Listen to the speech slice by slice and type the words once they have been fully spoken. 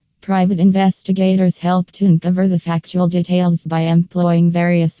Private investigators help to uncover the factual details by employing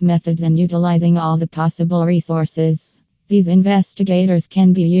various methods and utilizing all the possible resources. These investigators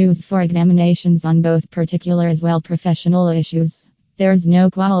can be used for examinations on both particular as well professional issues. There's no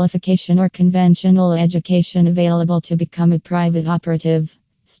qualification or conventional education available to become a private operative.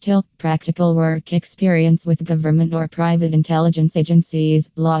 Still, practical work experience with government or private intelligence agencies,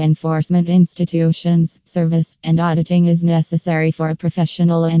 law enforcement institutions, service, and auditing is necessary for a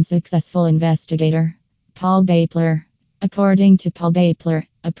professional and successful investigator. Paul Baeppler. According to Paul Baeppler,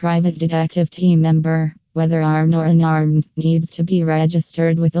 a private detective team member, whether armed or unarmed, needs to be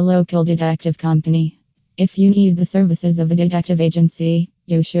registered with a local detective company. If you need the services of a detective agency,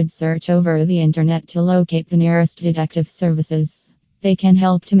 you should search over the internet to locate the nearest detective services. They can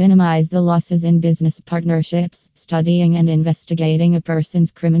help to minimize the losses in business partnerships, studying and investigating a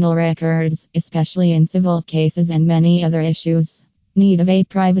person's criminal records, especially in civil cases and many other issues. Need of a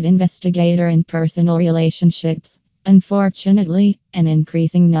private investigator in personal relationships. Unfortunately, an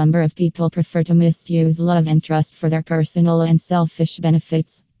increasing number of people prefer to misuse love and trust for their personal and selfish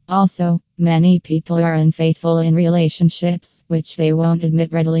benefits. Also, many people are unfaithful in relationships, which they won't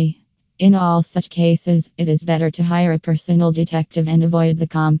admit readily. In all such cases, it is better to hire a personal detective and avoid the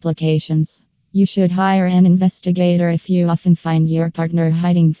complications. You should hire an investigator if you often find your partner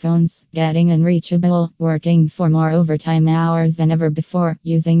hiding phones, getting unreachable, working for more overtime hours than ever before,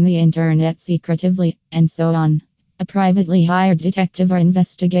 using the internet secretively, and so on. A privately hired detective or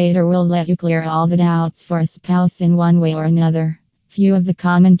investigator will let you clear all the doubts for a spouse in one way or another. Few of the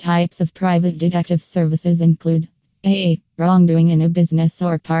common types of private detective services include A. Wrongdoing in a business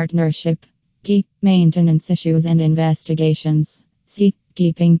or partnership. B. Maintenance issues and investigations. C.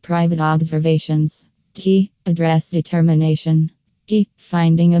 Keeping private observations. D. Address determination. E.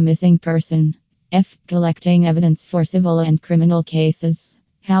 Finding a missing person. F. Collecting evidence for civil and criminal cases.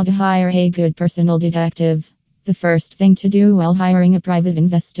 How to hire a good personal detective. The first thing to do while hiring a private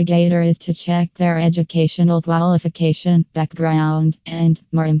investigator is to check their educational qualification, background, and,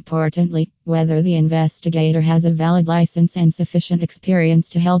 more importantly, whether the investigator has a valid license and sufficient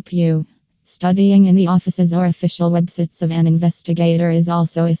experience to help you. Studying in the offices or official websites of an investigator is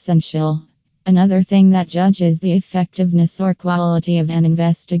also essential. Another thing that judges the effectiveness or quality of an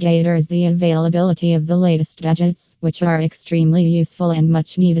investigator is the availability of the latest gadgets, which are extremely useful and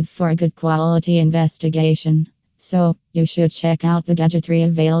much needed for a good quality investigation. So, you should check out the gadgetry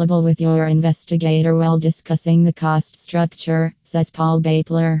available with your investigator while discussing the cost structure, says Paul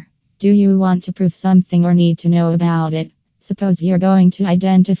Baeppler. Do you want to prove something or need to know about it? Suppose you're going to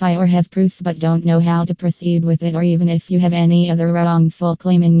identify or have proof but don't know how to proceed with it, or even if you have any other wrongful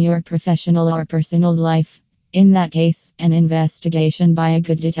claim in your professional or personal life. In that case, an investigation by a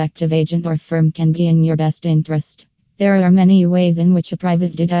good detective agent or firm can be in your best interest. There are many ways in which a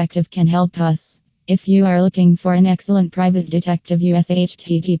private detective can help us. If you are looking for an excellent private detective,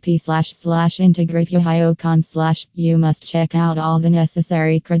 http://integratyohio.com/ you must check out all the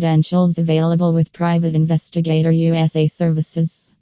necessary credentials available with Private Investigator USA services.